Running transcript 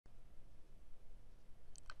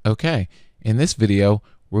Okay, in this video,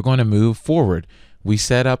 we're going to move forward. We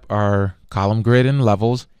set up our column grid and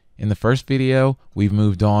levels. In the first video, we've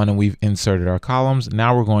moved on and we've inserted our columns.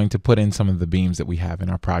 Now we're going to put in some of the beams that we have in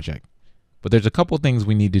our project. But there's a couple things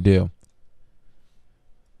we need to do.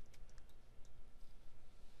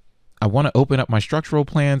 I want to open up my structural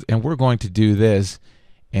plans, and we're going to do this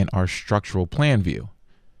in our structural plan view.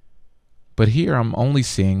 But here I'm only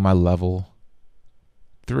seeing my level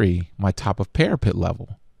 3, my top of parapet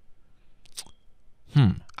level.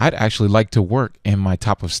 I'd actually like to work in my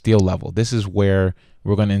top of steel level. This is where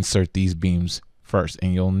we're going to insert these beams first,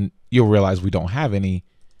 and you'll realize we don't have any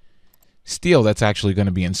steel that's actually going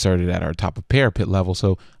to be inserted at our top of parapet level.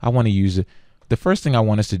 So I want to use it. The first thing I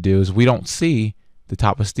want us to do is we don't see the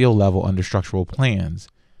top of steel level under structural plans.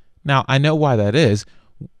 Now I know why that is.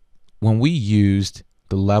 When we used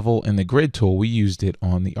the level in the grid tool, we used it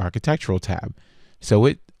on the architectural tab. So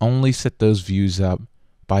it only set those views up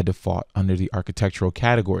by default under the architectural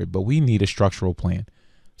category, but we need a structural plan.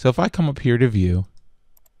 So if I come up here to view,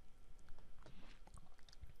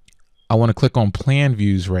 I want to click on plan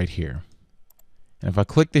views right here. And if I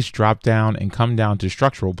click this drop down and come down to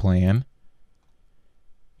structural plan,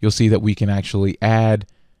 you'll see that we can actually add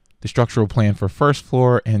the structural plan for first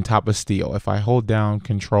floor and top of steel. If I hold down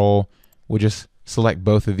Control, we'll just select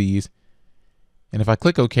both of these. And if I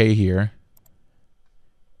click OK here,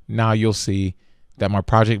 now you'll see that my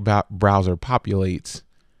project browser populates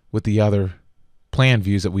with the other plan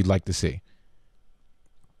views that we'd like to see.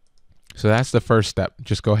 So that's the first step.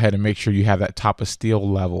 Just go ahead and make sure you have that top of steel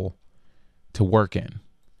level to work in.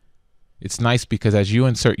 It's nice because as you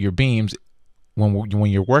insert your beams,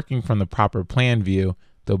 when you're working from the proper plan view,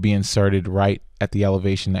 they'll be inserted right at the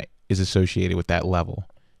elevation that is associated with that level.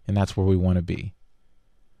 And that's where we want to be.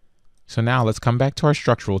 So now let's come back to our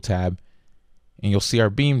structural tab, and you'll see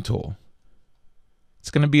our beam tool. It's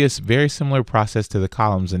going to be a very similar process to the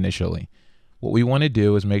columns initially. What we want to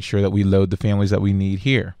do is make sure that we load the families that we need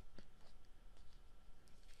here.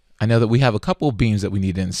 I know that we have a couple of beams that we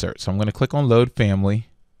need to insert, so I'm going to click on Load Family.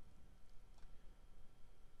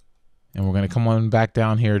 And we're going to come on back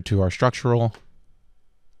down here to our structural,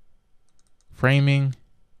 framing,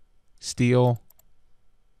 steel,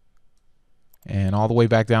 and all the way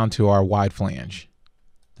back down to our wide flange.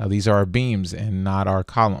 Now these are our beams and not our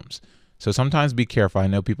columns. So sometimes be careful. I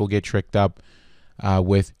know people get tricked up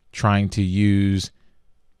with trying to use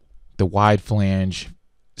the wide flange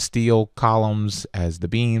steel columns as the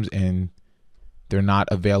beams, and they're not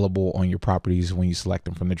available on your properties when you select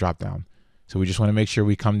them from the drop down. So we just want to make sure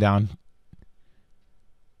we come down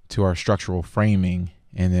to our structural framing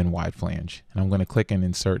and then wide flange. And I'm going to click and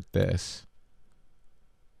insert this.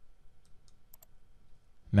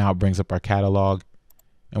 Now it brings up our catalog,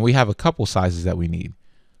 and we have a couple sizes that we need.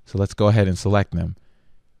 So let's go ahead and select them.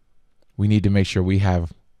 We need to make sure we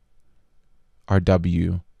have our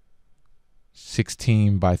W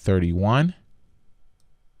 16 by 31.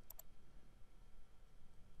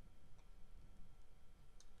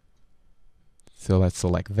 So let's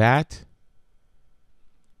select that.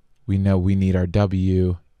 We know we need our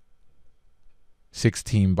W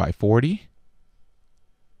 16 by 40.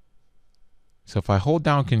 So if I hold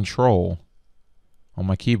down Control on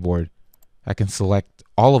my keyboard, I can select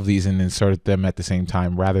all of these and insert them at the same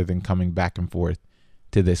time rather than coming back and forth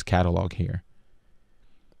to this catalog here.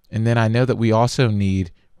 And then I know that we also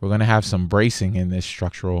need, we're going to have some bracing in this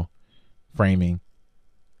structural framing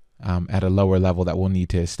at a lower level that we'll need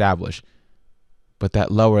to establish. But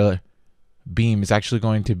that lower beam is actually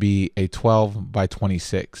going to be a 12 by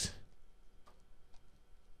 26.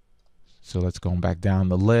 So let's go back down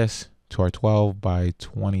the list to our 12 by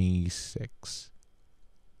 26.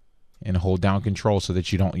 And hold down Control so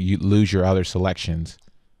that you don't lose your other selections.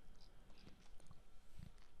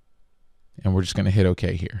 And we're just going to hit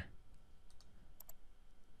OK here.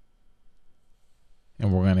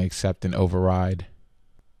 And we're going to accept and override.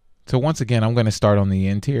 So once again, I'm going to start on the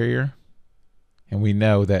interior. And we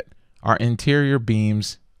know that our interior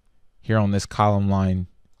beams here on this column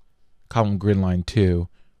grid line 2,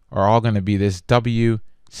 are all going to be this W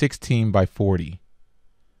 16 by 40.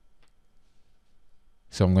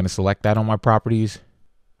 So I'm going to select that on my properties,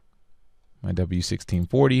 my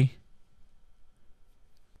W1640,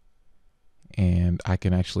 and I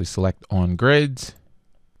can actually select on grids,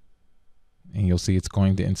 and you'll see it's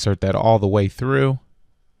going to insert that all the way through.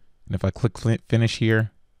 And if I click finish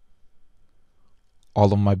here,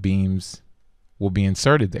 all of my beams will be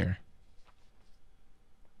inserted there.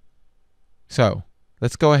 So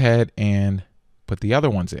let's go ahead and put the other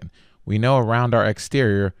ones in. We know around our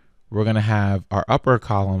exterior, we're going to have our upper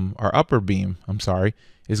column, our upper beam,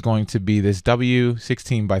 is going to be this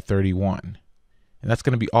W16 by 31. And that's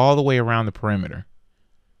going to be all the way around the perimeter.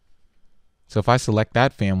 So if I select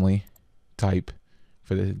that family type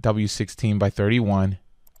for the W16 by 31,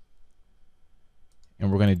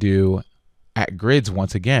 and we're going to do at grids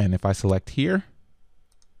once again, if I select here,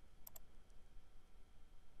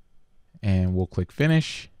 and we'll click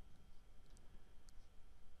finish,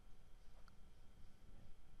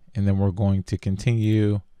 and then we're going to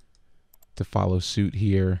continue to follow suit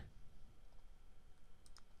here.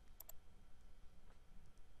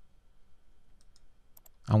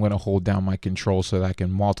 I'm going to hold down my control so that I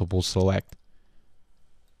can multiple select.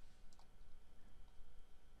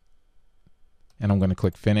 And I'm going to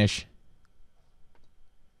click finish.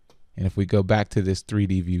 And if we go back to this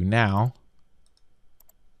 3D view now,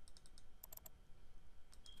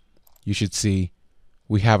 you should see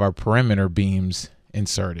we have our perimeter beams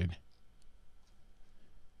inserted.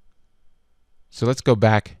 So let's go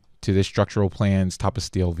back to this structural plans top of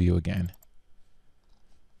steel view again.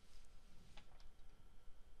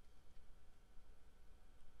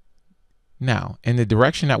 Now, in the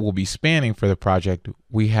direction that we'll be spanning for the project,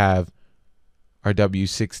 we have our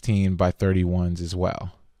W16 by 31s as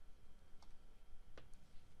well.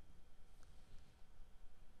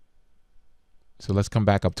 So let's come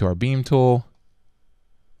back up to our beam tool,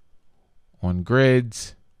 on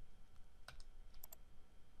grids,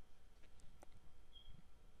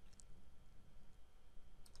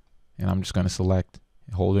 and I'm just going to select,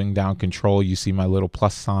 holding down control, you see my little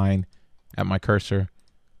plus sign at my cursor.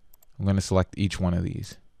 I'm going to select each one of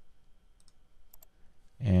these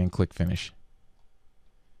and click finish.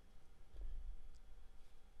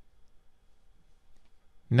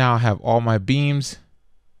 Now I have all my beams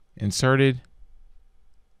inserted.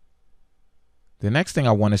 The next thing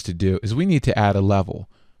I want us to do is we need to add a level,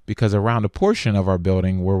 because around a portion of our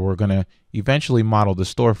building where we're going to eventually model the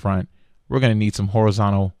storefront, we're going to need some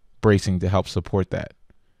horizontal bracing to help support that.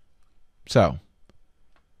 So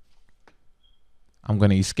I'm going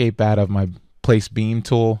to escape out of my place beam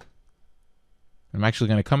tool. I'm actually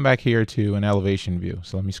going to come back here to an elevation view.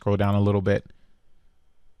 So let me scroll down a little bit.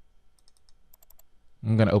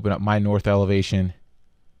 I'm going to open up my north elevation,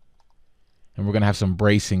 and we're going to have some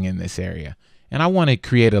bracing in this area. And I want to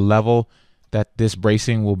create a level that this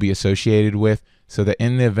bracing will be associated with, so that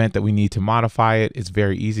in the event that we need to modify it, it's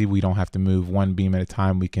very easy. We don't have to move one beam at a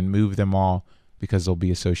time. We can move them all because they'll be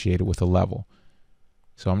associated with a level.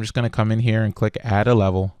 So I'm just going to come in here and click add a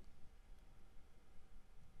level.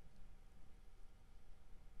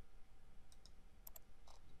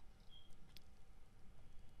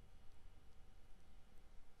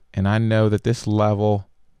 And I know that this level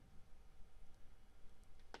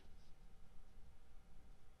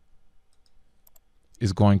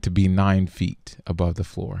is going to be 9 feet above the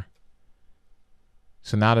floor.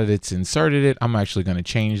 So now that it's inserted it, I'm actually going to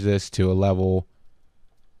change this to a level,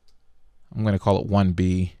 I'm going to call it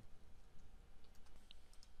 1B.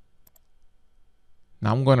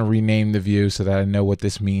 Now I'm going to rename the view so that I know what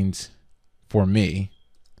this means for me.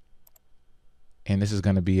 And this is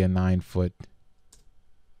going to be a 9-foot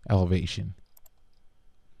elevation.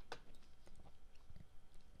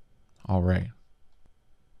 All right.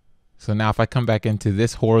 So now if I come back into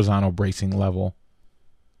this horizontal bracing level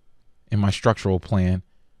in my structural plan,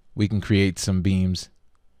 we can create some beams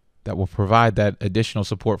that will provide that additional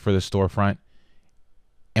support for the storefront.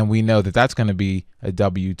 And we know that that's going to be a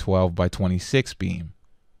W12 by 26 beam.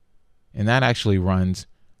 And that actually runs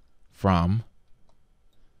from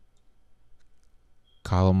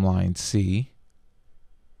column line C.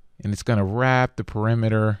 And it's going to wrap the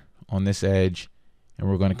perimeter on this edge, and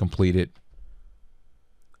we're going to complete it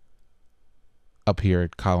up here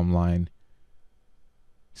at column line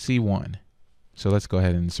C1. So let's go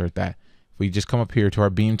ahead and insert that. If we just come up here to our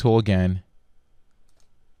beam tool again,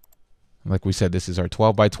 like we said, this is our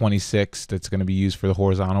 12 by 26 that's going to be used for the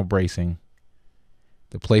horizontal bracing.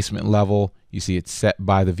 The placement level, you see it's set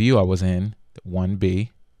by the view I was in, 1B.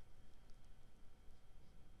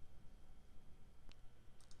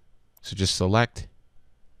 So just select.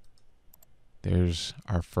 There's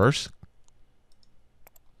our first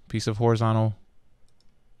piece of horizontal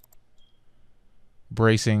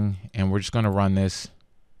bracing, and we're just going to run this,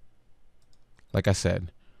 like I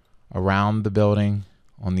said, around the building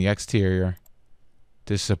on the exterior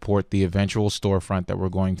to support the eventual storefront that we're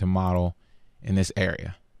going to model in this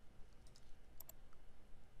area.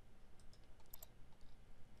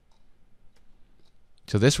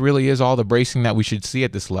 So this really is all the bracing that we should see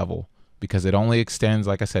at this level, because it only extends,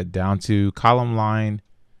 like I said, down to column line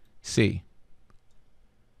C.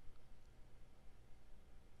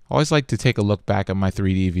 I always like to take a look back at my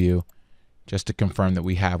 3D view just to confirm that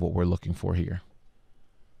we have what we're looking for here.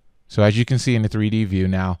 So as you can see in the 3D view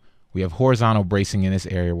now, we have horizontal bracing in this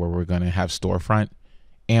area where we're going to have storefront,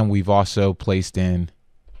 and we've also placed in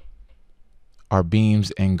our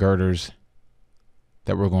beams and girders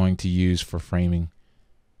that we're going to use for framing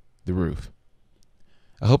the roof.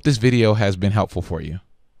 I hope this video has been helpful for you.